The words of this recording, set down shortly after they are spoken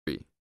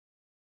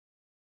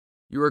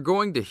You are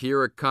going to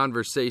hear a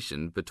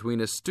conversation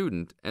between a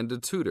student and a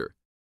tutor.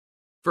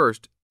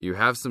 First, you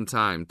have some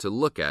time to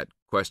look at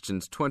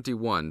questions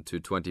 21 to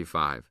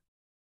 25.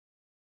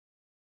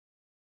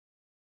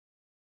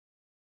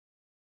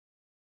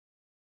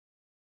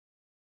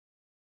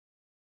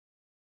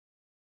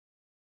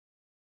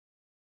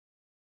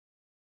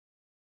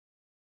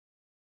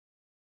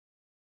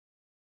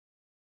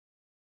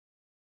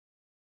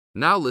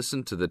 Now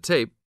listen to the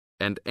tape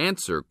and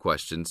answer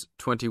questions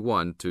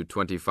 21 to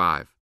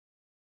 25.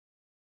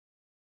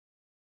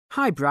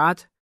 Hi,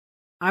 Brad.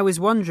 I was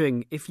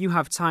wondering if you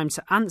have time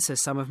to answer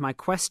some of my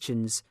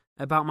questions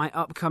about my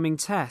upcoming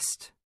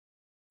test.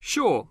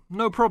 Sure,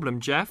 no problem,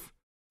 Jeff.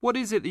 What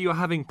is it that you're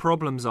having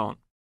problems on?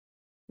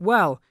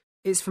 Well,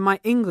 it's for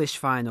my English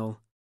final.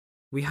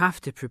 We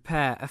have to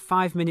prepare a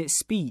 5-minute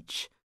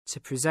speech to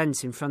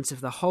present in front of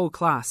the whole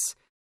class,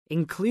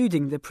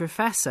 including the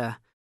professor,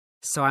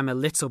 so I'm a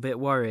little bit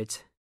worried.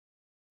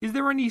 Is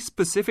there any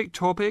specific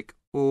topic,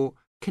 or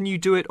can you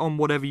do it on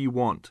whatever you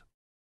want?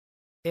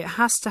 It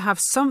has to have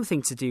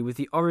something to do with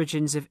the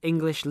origins of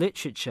English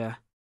literature.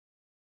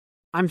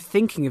 I'm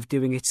thinking of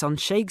doing it on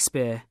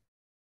Shakespeare,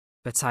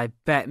 but I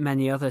bet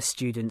many other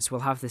students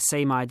will have the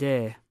same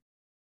idea.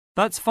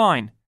 That's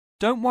fine.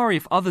 Don't worry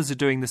if others are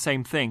doing the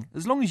same thing.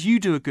 As long as you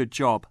do a good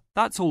job,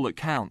 that's all that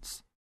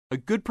counts. A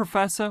good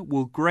professor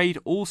will grade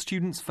all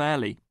students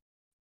fairly.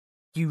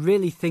 You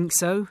really think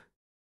so?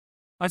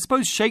 I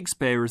suppose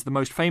Shakespeare is the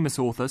most famous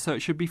author, so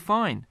it should be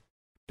fine.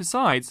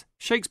 Besides,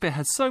 Shakespeare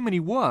has so many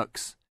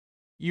works.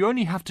 You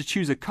only have to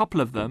choose a couple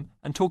of them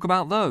and talk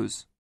about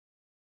those.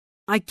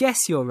 I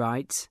guess you're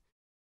right.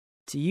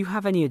 Do you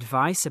have any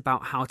advice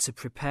about how to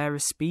prepare a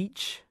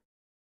speech?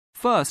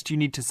 First, you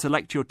need to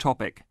select your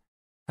topic.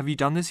 Have you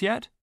done this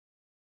yet?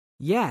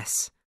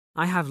 Yes,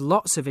 I have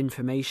lots of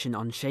information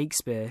on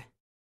Shakespeare.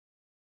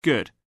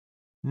 Good.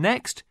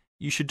 Next,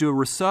 you should do a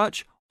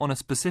research on a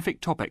specific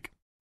topic.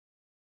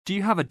 Do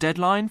you have a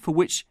deadline for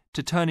which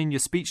to turn in your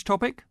speech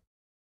topic?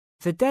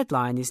 The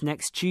deadline is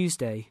next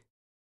Tuesday.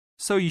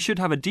 So you should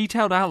have a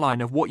detailed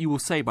outline of what you will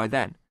say by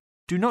then.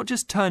 Do not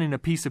just turn in a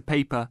piece of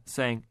paper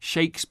saying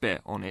Shakespeare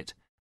on it.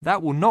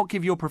 That will not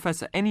give your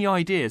professor any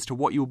idea as to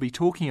what you will be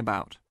talking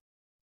about.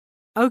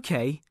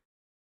 OK,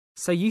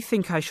 so you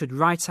think I should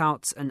write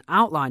out an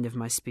outline of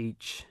my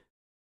speech?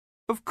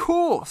 Of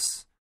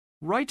course!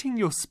 Writing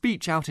your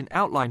speech out in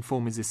outline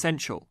form is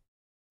essential.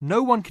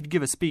 No one could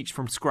give a speech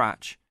from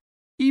scratch.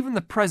 Even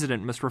the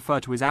president must refer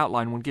to his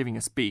outline when giving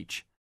a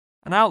speech.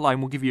 An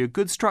outline will give you a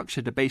good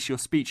structure to base your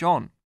speech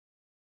on.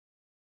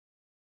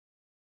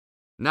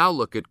 Now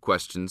look at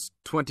questions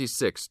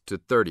 26 to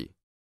 30.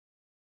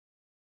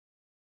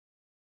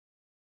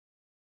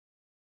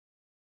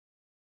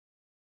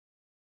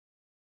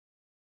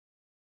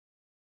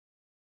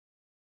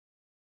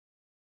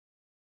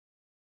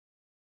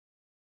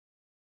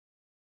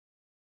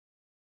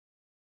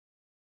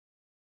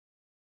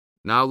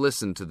 Now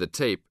listen to the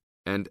tape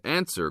and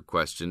answer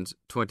questions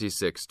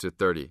 26 to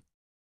 30.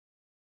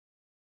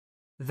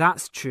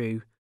 That's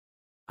true.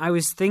 I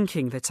was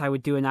thinking that I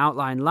would do an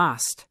outline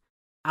last,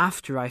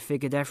 after I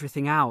figured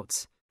everything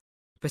out.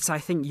 But I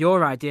think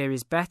your idea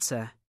is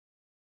better.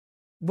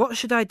 What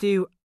should I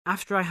do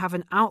after I have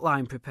an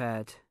outline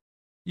prepared?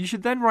 You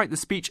should then write the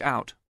speech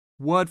out,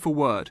 word for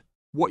word,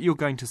 what you're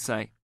going to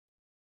say.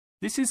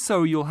 This is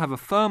so you'll have a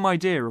firm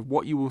idea of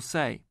what you will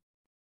say.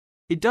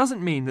 It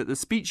doesn't mean that the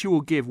speech you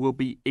will give will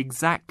be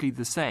exactly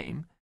the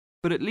same,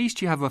 but at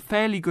least you have a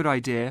fairly good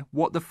idea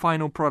what the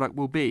final product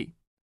will be.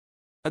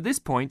 At this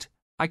point,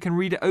 I can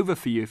read it over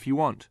for you if you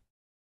want.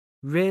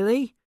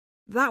 Really?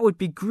 That would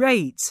be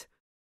great.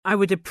 I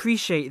would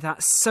appreciate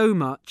that so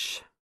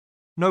much.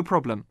 No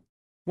problem.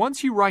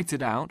 Once you write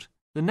it out,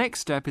 the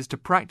next step is to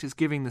practice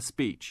giving the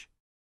speech.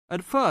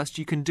 At first,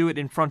 you can do it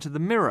in front of the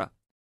mirror,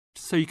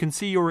 so you can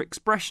see your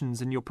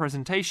expressions in your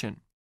presentation.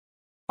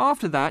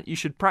 After that, you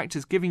should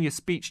practice giving your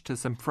speech to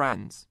some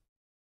friends.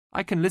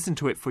 I can listen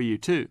to it for you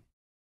too.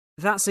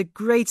 That's a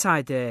great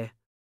idea.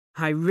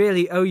 I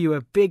really owe you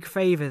a big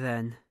favour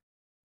then.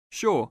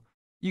 Sure,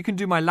 you can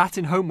do my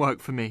Latin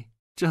homework for me.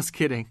 Just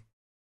kidding.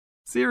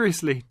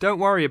 Seriously, don't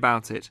worry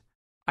about it.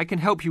 I can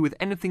help you with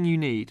anything you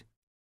need.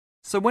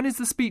 So when is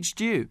the speech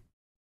due?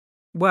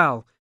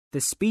 Well,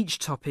 the speech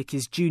topic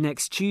is due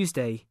next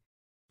Tuesday.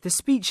 The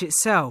speech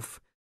itself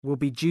will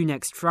be due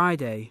next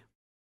Friday.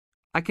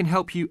 I can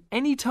help you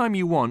any time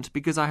you want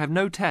because I have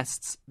no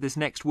tests this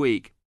next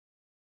week.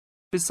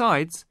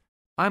 Besides,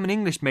 I'm an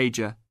English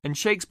major and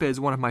Shakespeare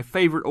is one of my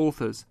favourite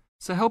authors,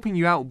 so helping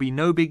you out will be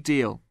no big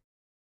deal.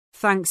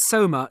 Thanks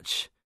so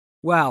much.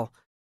 Well,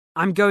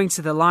 I'm going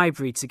to the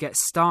library to get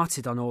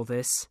started on all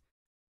this.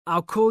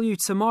 I'll call you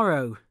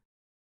tomorrow.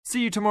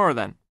 See you tomorrow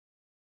then.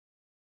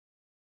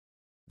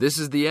 This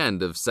is the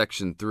end of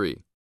section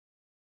 3.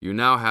 You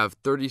now have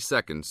 30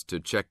 seconds to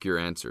check your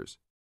answers.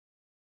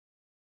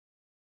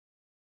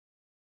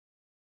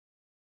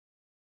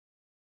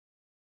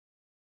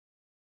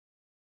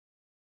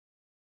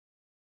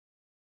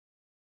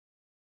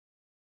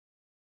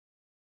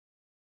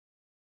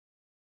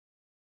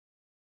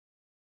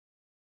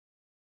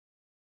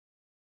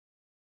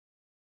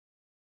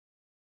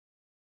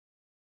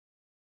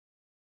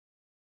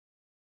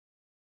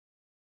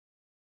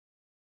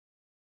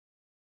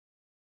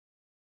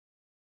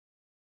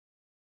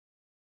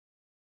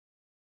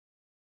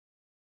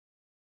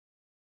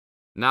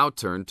 Now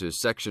turn to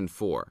Section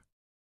 4.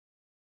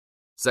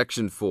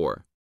 Section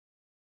 4.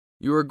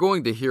 You are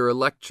going to hear a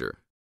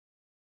lecture.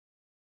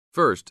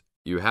 First,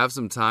 you have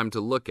some time to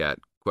look at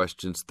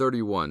questions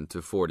 31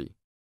 to 40.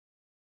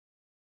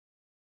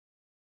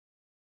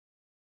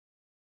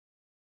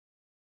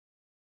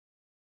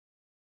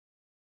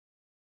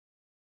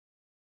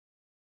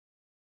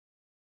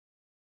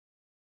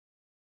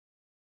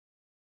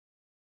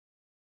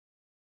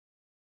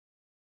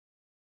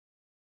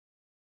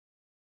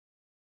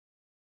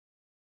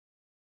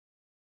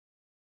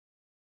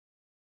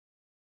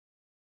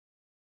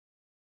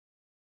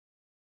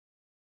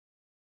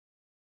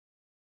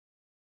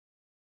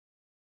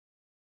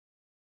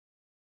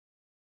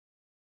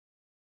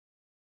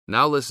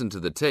 Now listen to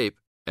the tape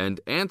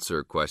and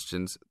answer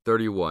questions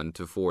 31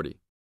 to 40.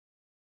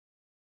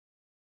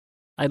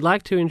 I'd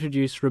like to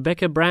introduce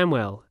Rebecca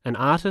Bramwell, an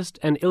artist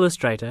and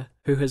illustrator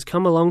who has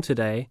come along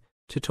today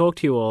to talk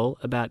to you all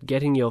about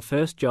getting your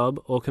first job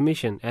or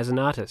commission as an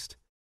artist.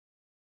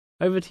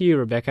 Over to you,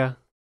 Rebecca.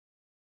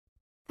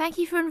 Thank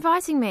you for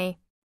inviting me.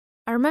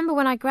 I remember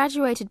when I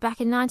graduated back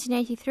in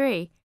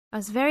 1983, I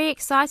was very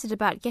excited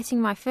about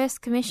getting my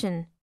first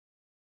commission.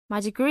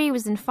 My degree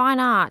was in fine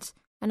art,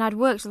 and I'd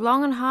worked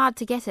long and hard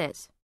to get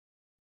it.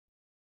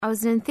 I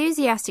was an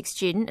enthusiastic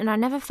student and I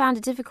never found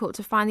it difficult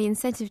to find the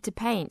incentive to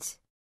paint.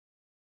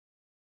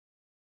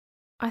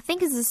 I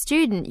think as a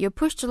student you're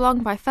pushed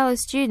along by fellow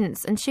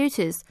students and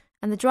tutors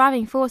and the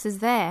driving force is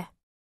there.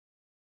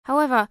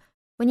 However,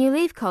 when you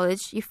leave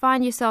college you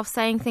find yourself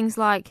saying things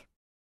like,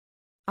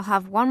 "I'll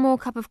have one more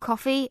cup of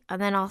coffee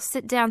and then I'll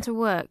sit down to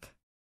work."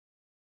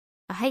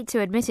 I hate to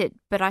admit it,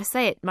 but I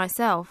say it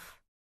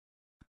myself.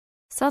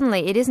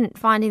 Suddenly, it isn't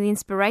finding the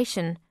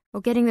inspiration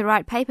or getting the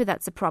right paper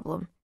that's a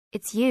problem.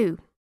 It's you.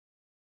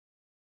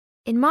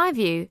 In my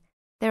view,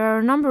 there are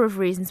a number of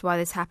reasons why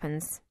this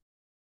happens.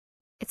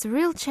 It's a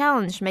real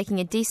challenge making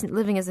a decent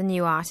living as a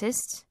new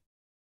artist.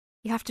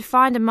 You have to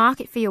find a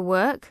market for your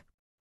work.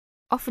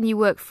 Often you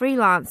work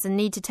freelance and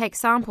need to take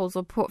samples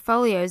or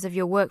portfolios of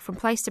your work from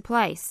place to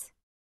place.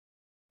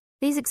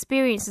 These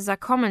experiences are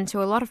common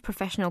to a lot of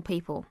professional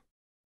people.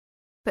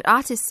 But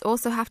artists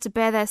also have to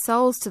bare their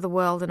souls to the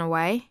world in a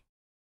way.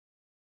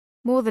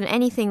 More than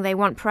anything, they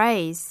want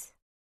praise.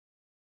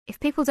 If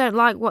people don't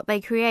like what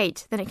they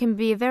create, then it can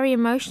be a very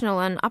emotional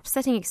and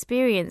upsetting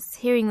experience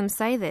hearing them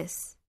say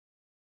this.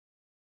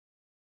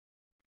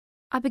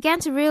 I began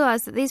to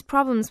realize that these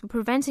problems were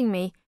preventing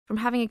me from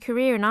having a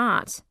career in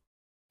art,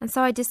 and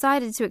so I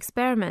decided to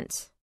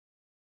experiment.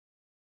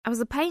 I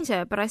was a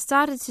painter, but I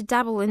started to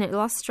dabble in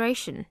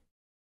illustration,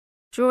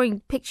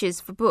 drawing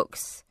pictures for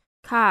books,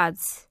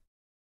 cards,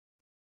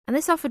 and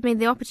this offered me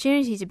the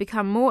opportunity to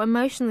become more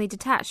emotionally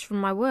detached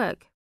from my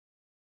work.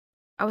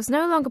 I was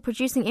no longer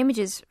producing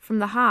images from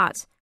the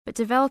heart, but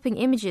developing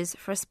images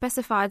for a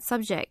specified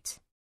subject,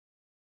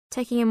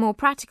 taking a more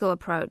practical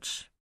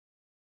approach.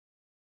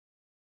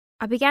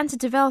 I began to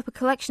develop a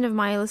collection of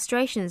my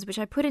illustrations which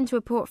I put into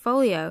a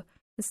portfolio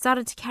and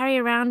started to carry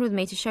around with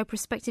me to show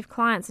prospective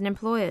clients and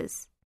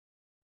employers.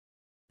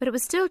 But it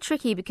was still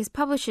tricky because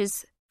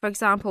publishers, for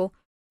example,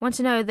 want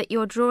to know that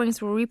your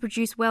drawings will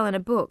reproduce well in a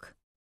book.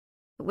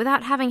 But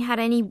without having had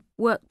any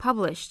work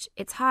published,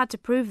 it's hard to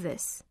prove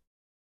this.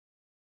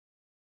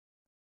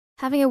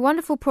 Having a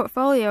wonderful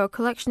portfolio or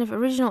collection of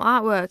original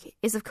artwork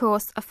is, of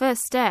course, a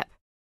first step.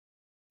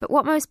 But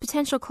what most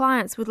potential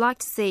clients would like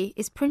to see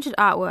is printed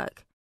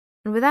artwork,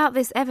 and without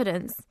this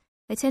evidence,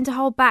 they tend to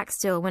hold back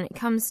still when it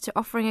comes to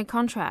offering a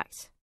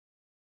contract.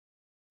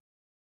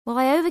 Well,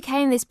 I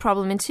overcame this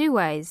problem in two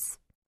ways,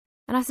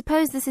 and I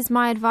suppose this is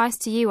my advice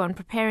to you on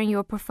preparing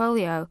your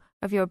portfolio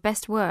of your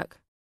best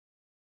work.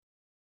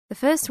 The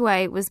first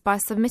way was by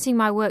submitting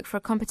my work for a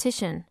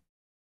competition.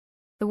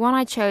 The one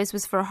I chose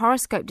was for a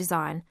horoscope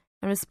design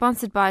and was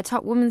sponsored by a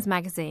top women's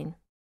magazine.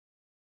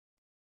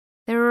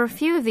 There are a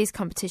few of these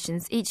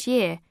competitions each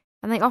year,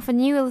 and they offer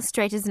new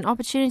illustrators an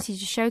opportunity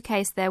to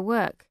showcase their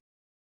work.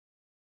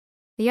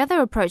 The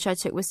other approach I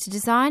took was to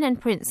design and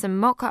print some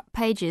mock-up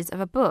pages of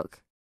a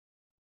book.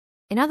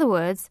 In other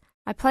words,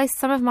 I placed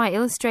some of my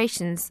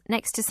illustrations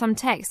next to some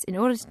text in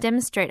order to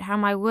demonstrate how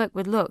my work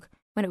would look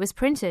when it was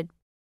printed.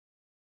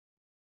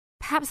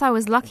 Perhaps I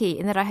was lucky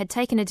in that I had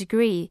taken a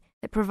degree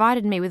that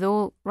provided me with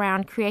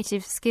all-round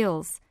creative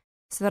skills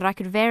so that I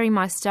could vary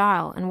my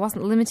style and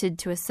wasn't limited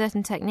to a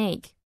certain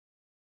technique.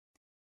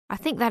 I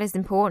think that is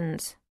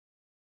important.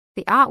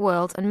 The art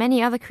world and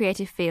many other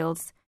creative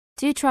fields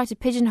do try to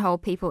pigeonhole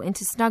people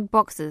into snug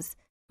boxes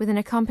with an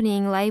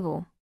accompanying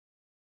label.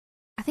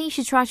 I think you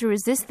should try to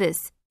resist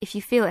this if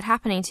you feel it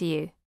happening to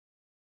you.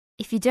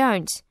 If you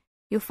don't,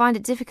 you'll find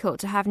it difficult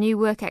to have new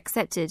work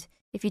accepted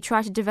if you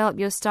try to develop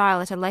your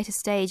style at a later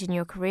stage in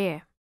your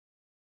career.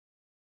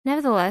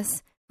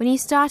 Nevertheless, when you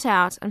start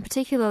out, and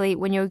particularly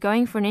when you're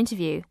going for an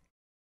interview,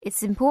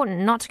 it's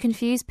important not to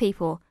confuse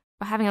people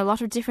by having a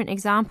lot of different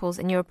examples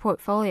in your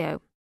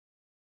portfolio.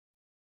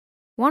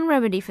 One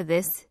remedy for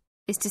this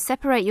is to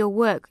separate your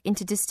work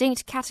into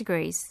distinct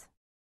categories.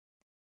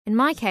 In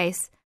my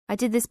case, I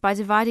did this by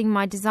dividing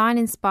my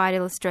design-inspired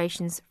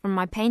illustrations from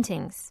my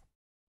paintings.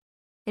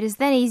 It is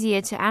then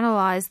easier to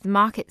analyse the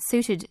market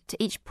suited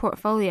to each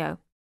portfolio,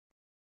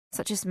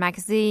 such as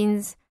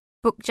magazines,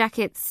 book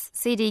jackets,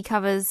 CD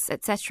covers,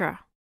 etc.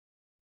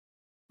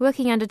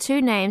 Working under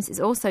two names is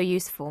also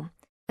useful,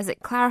 as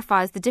it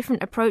clarifies the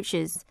different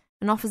approaches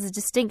and offers a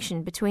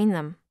distinction between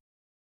them.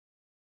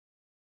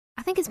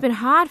 I think it's been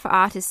hard for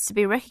artists to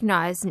be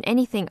recognised in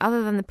anything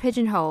other than the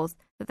pigeonholes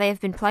that they have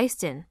been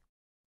placed in.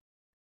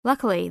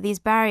 Luckily, these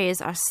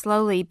barriers are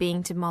slowly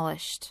being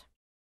demolished.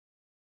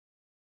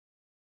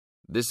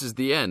 This is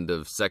the end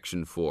of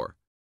Section 4.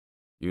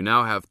 You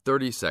now have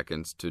 30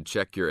 seconds to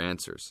check your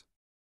answers.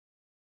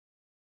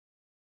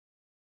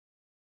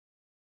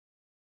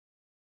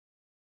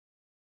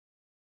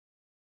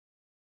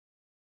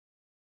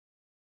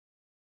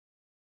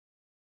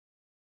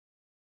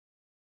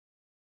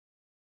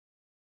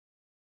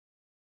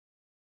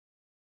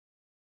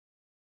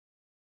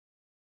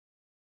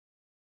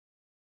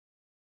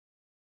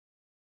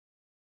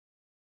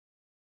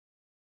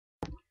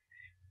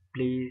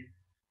 Please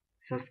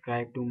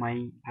subscribe to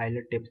my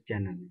IELTS Tips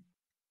channel.